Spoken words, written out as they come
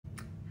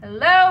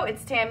Hello,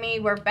 it's Tammy.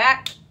 We're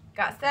back.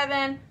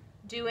 GOT7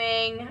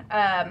 doing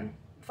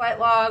flight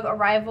log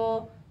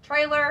arrival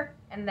trailer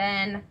and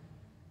then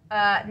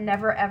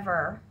never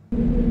ever.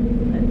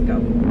 Let's go.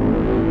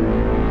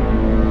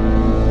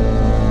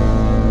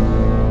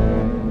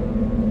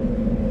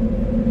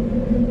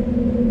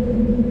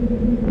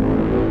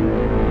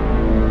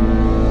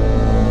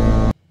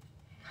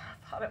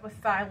 I thought it was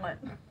silent.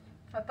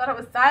 I thought it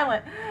was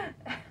silent.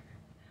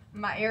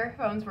 My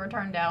earphones were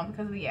turned down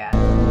because of the ad.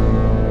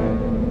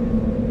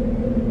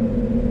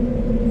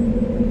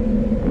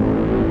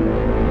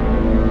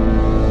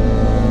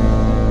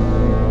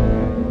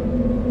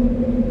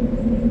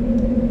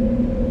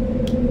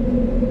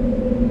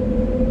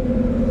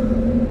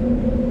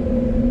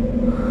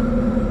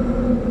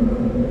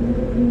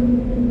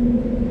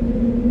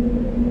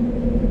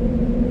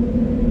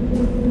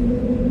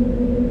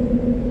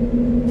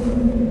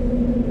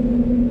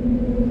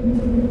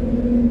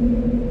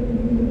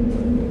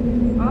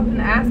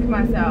 Ask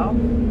myself,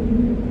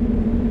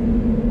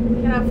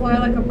 can I fly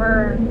like a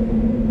bird?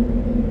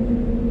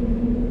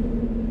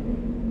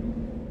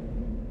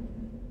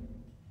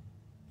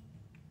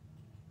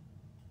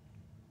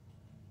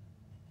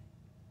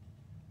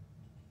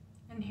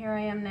 And here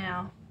I am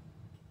now.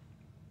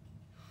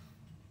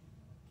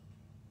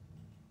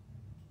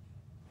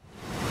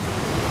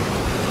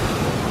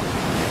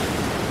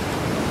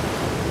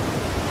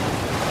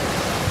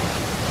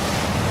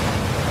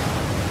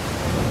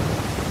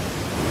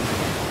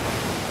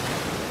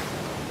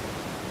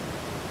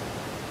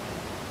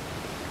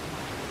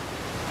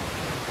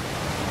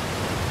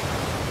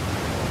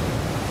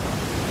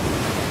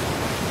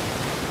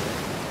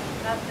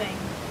 Nothing.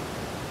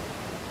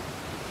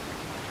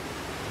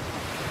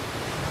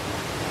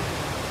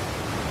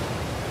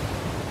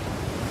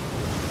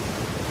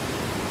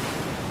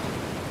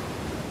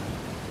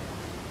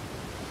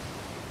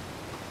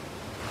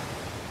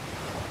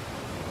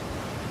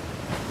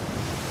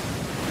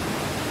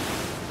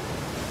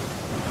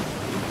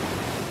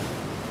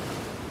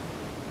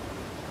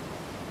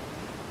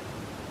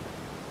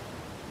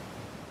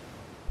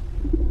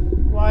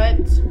 What?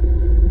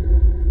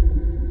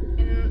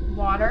 In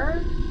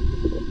water?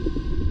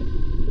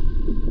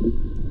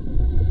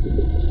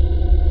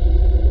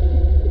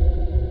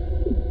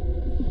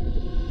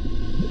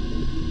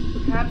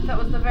 Perhaps that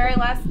was the very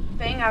last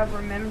thing I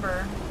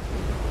remember.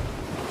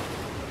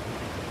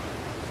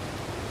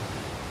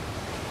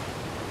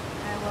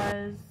 I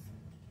was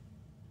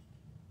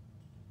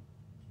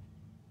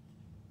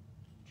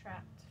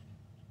trapped.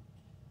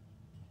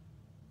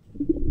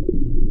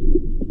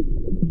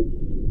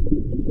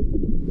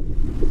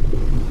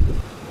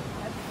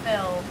 I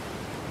fell.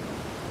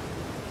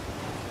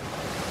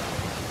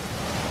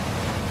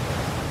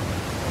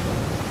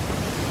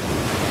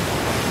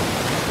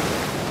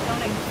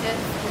 Don't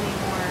exist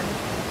anymore.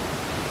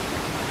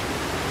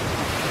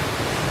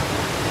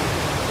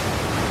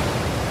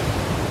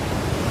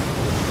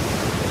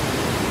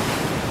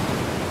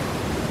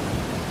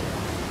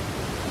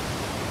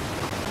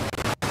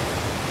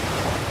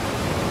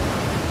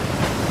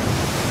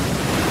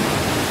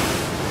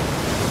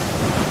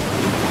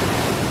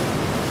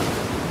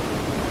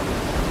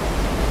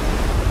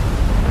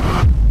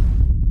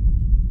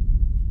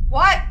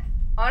 What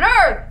on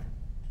earth?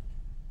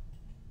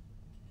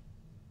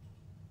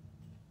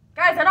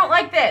 Guys, I don't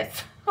like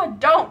this. I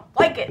don't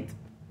like it.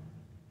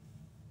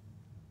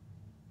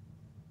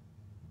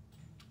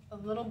 A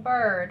little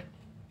bird.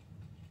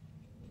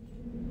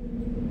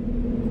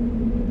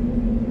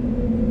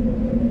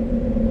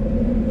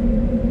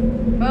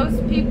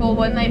 Most people,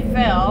 when they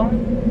fail,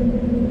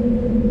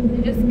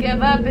 they just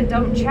give up and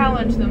don't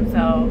challenge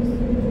themselves.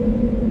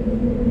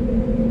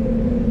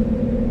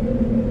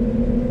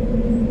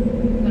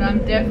 But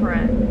I'm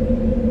different.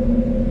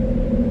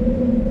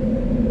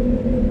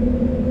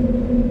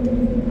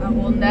 I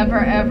will never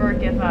ever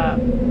give up.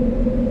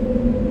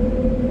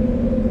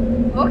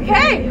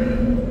 Okay.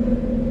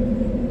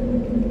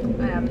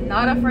 I am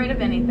not afraid of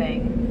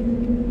anything.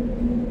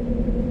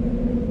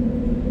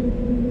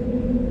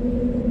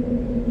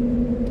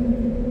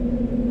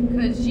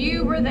 Because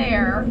you were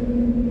there.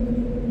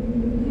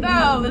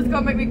 No, this is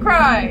gonna make me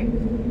cry.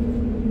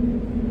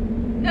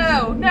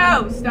 No,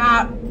 no,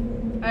 stop.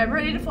 I'm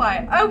ready to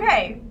fly.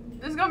 Okay,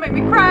 this is gonna make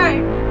me cry.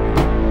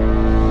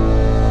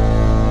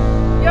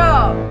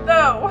 Yo,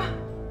 no.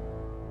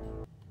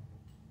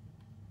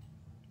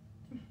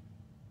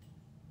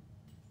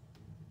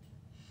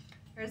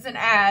 Here's an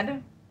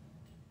ad.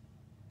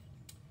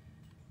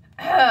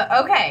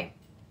 Okay.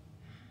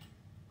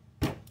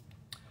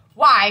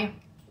 Why?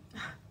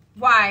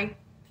 Why?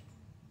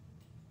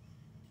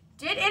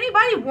 Did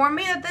anybody warn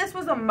me that this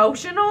was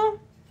emotional?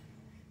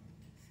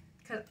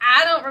 Because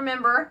I don't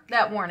remember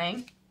that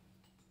warning.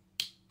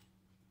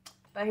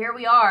 But here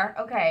we are.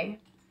 Okay.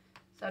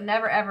 So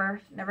never ever,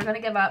 never gonna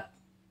give up.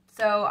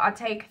 So I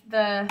take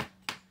that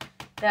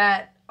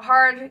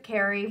hard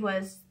carry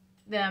was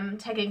them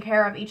taking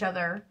care of each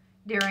other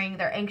during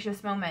their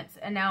anxious moments.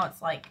 And now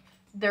it's like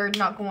they're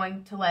not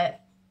going to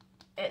let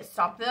it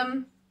stop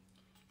them.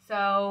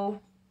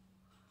 So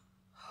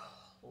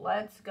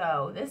let's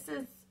go. Is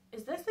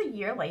this a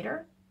year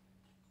later?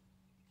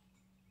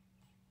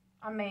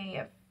 I may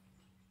have,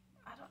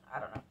 I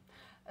don't know.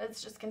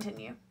 Let's just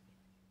continue.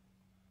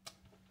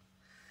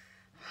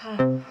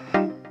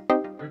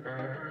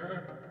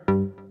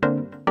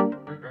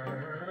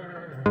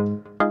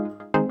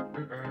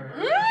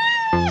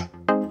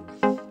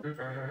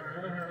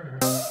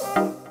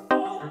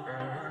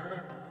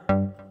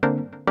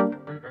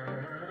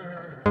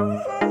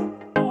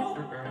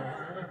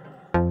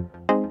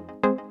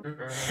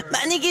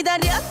 많이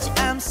기다렸지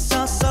I'm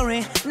so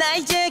sorry 나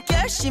이제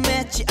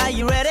결심했지 Are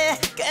you ready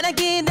꽤나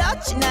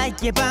길었지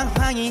나의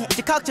방황이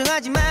이제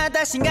걱정하지 마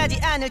다신 가지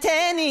않을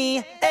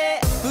테니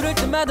부를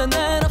때마다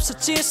난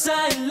없었지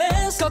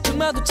silence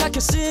걱정마도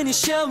착했으니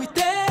shall we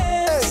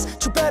dance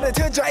주변에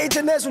들자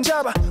이제 내 손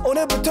잡아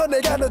오늘부터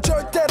내가 너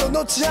절대로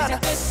놓지 않아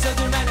시작됐어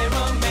둘만의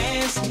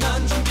romance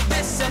넌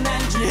준비됐어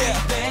난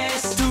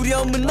준비됐어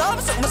두려움은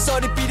없어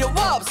모서리 필요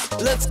없어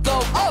Let's go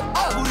up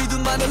up 우리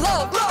둘만의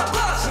love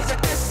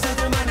시작됐어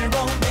둘만의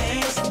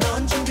romance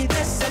넌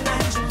준비됐어 난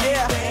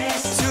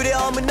준비됐어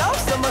두려움은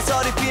없어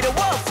모서리 필요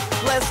없어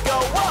Let's go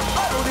up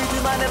up 우리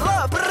둘만의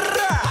love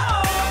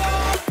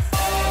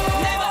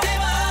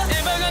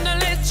Never gonna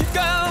let you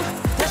go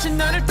다시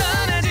너를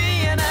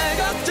떠나지 않아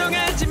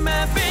걱정하지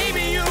마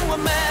baby you are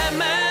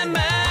mine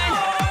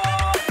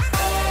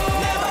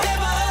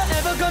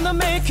Never gonna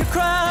make you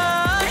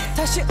cry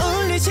다시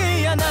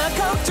울리지 않아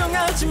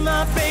걱정하지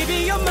마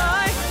baby you're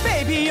mine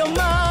baby you're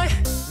mine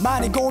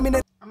많이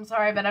고민해 I'm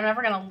sorry, but I'm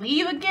never gonna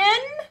leave again.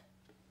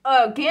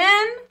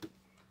 Again?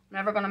 I'm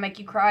never gonna make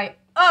you cry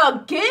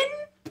again?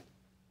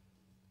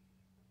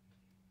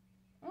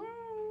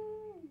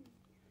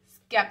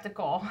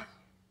 Skeptical.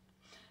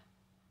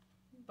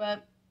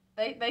 But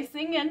they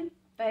singing.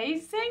 They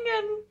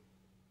singing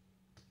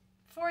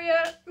for you.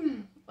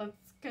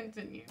 Let's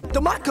continue.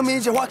 너만큼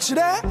이제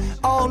확실해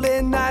All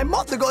in 날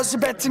모든 것을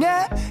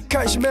베팅해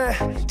결심해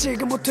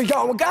지금부터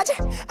영원까지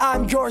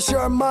I'm yours,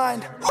 you're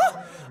mine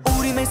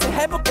우리 맹세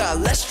해볼까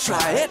Let's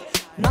try it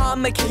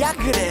마음의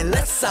계약을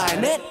Let's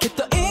sign it Get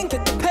the in,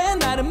 get the pen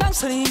나는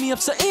망설임이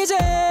없어 이제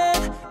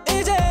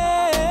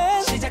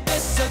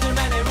시작됐어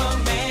둘만의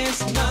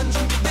romance 넌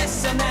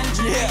준비됐어 난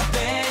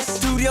준비됐어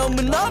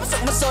두려움은 없어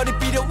모서리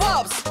필요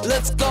없어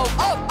Let's go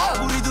up up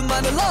우리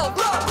둘만의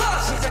love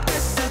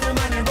시작됐어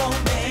둘만의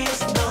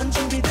romance 넌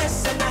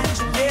준비됐어 난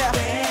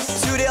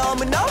준비됐어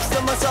두려움은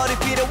없어 모서리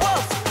필요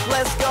없어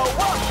Let's go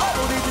up up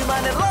우리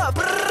둘만의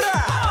love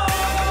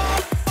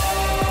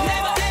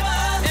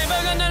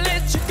Never gonna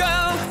let you go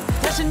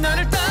다시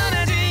너를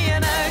떠나지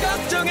않아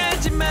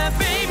걱정하지 마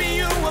baby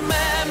you are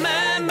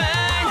mine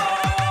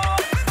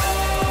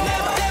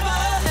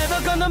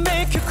Never gonna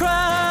make you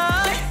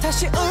cry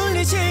다시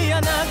울리지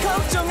않아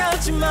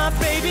걱정하지 마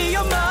baby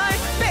you're mine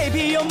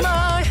baby you're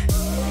mine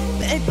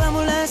매일 밤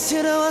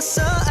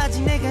혼란스러웠어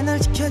아직 내가 널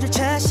지켜줄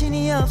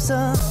자신이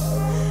없어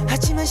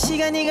하지만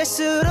시간이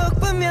갈수록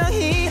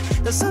분명히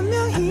더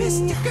선명히 I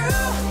miss you girl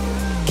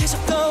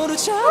계속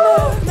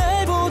떠오르잖아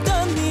날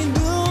보던 네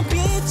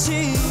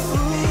눈빛이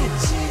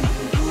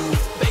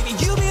Baby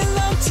you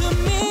belong to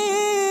me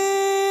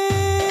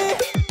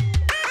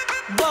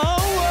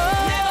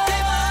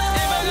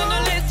Never gonna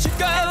let you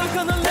go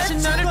다시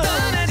너를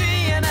떠나지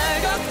않아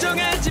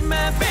걱정하지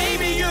마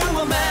Baby you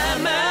are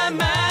mine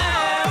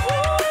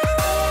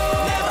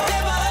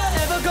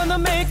Never gonna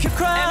make you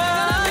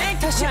cry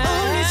다시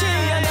울리지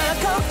않아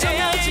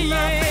걱정하지 마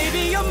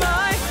Baby you're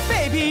mine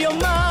Baby you're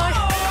mine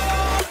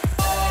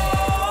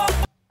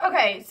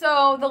Okay,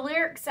 so the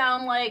lyrics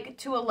sound like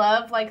To a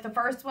Love. Like the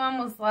first one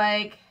was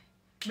like,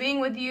 being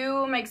with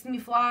you makes me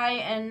fly,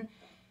 and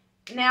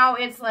now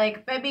it's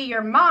like, baby,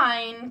 you're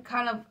mine,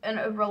 kind of in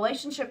a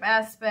relationship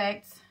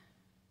aspect,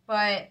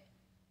 but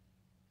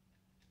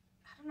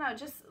I don't know,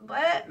 just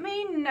let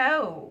me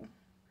know.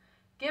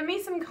 Give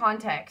me some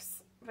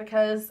context,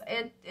 because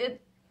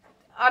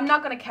I'm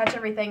not going to catch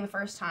everything the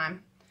first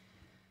time.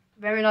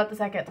 Maybe not the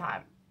second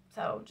time.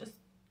 So just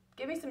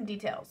give me some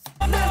details.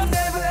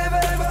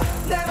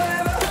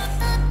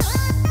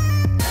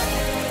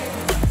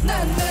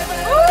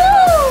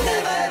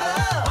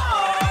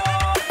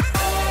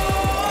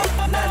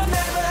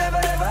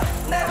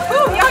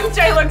 Ooh, Young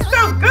Jay looks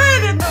so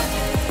good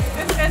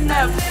in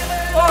the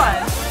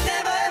one.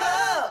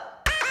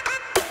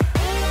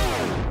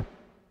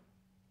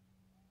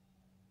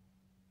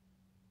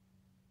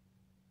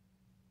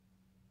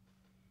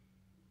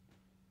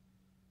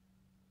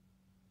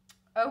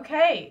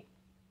 Okay.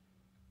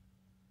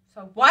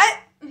 So what?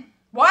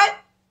 What?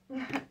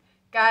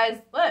 Guys,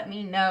 let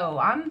me know.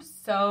 I'm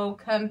so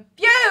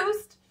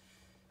confused.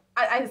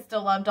 I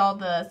still loved all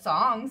the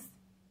songs.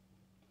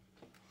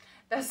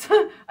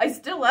 I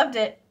still loved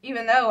it,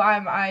 even though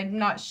I'm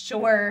not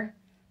sure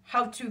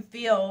how to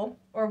feel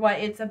or what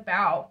it's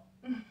about.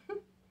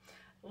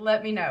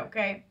 Let me know,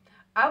 okay?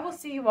 I will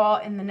see you all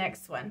in the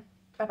next one.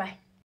 Bye-bye.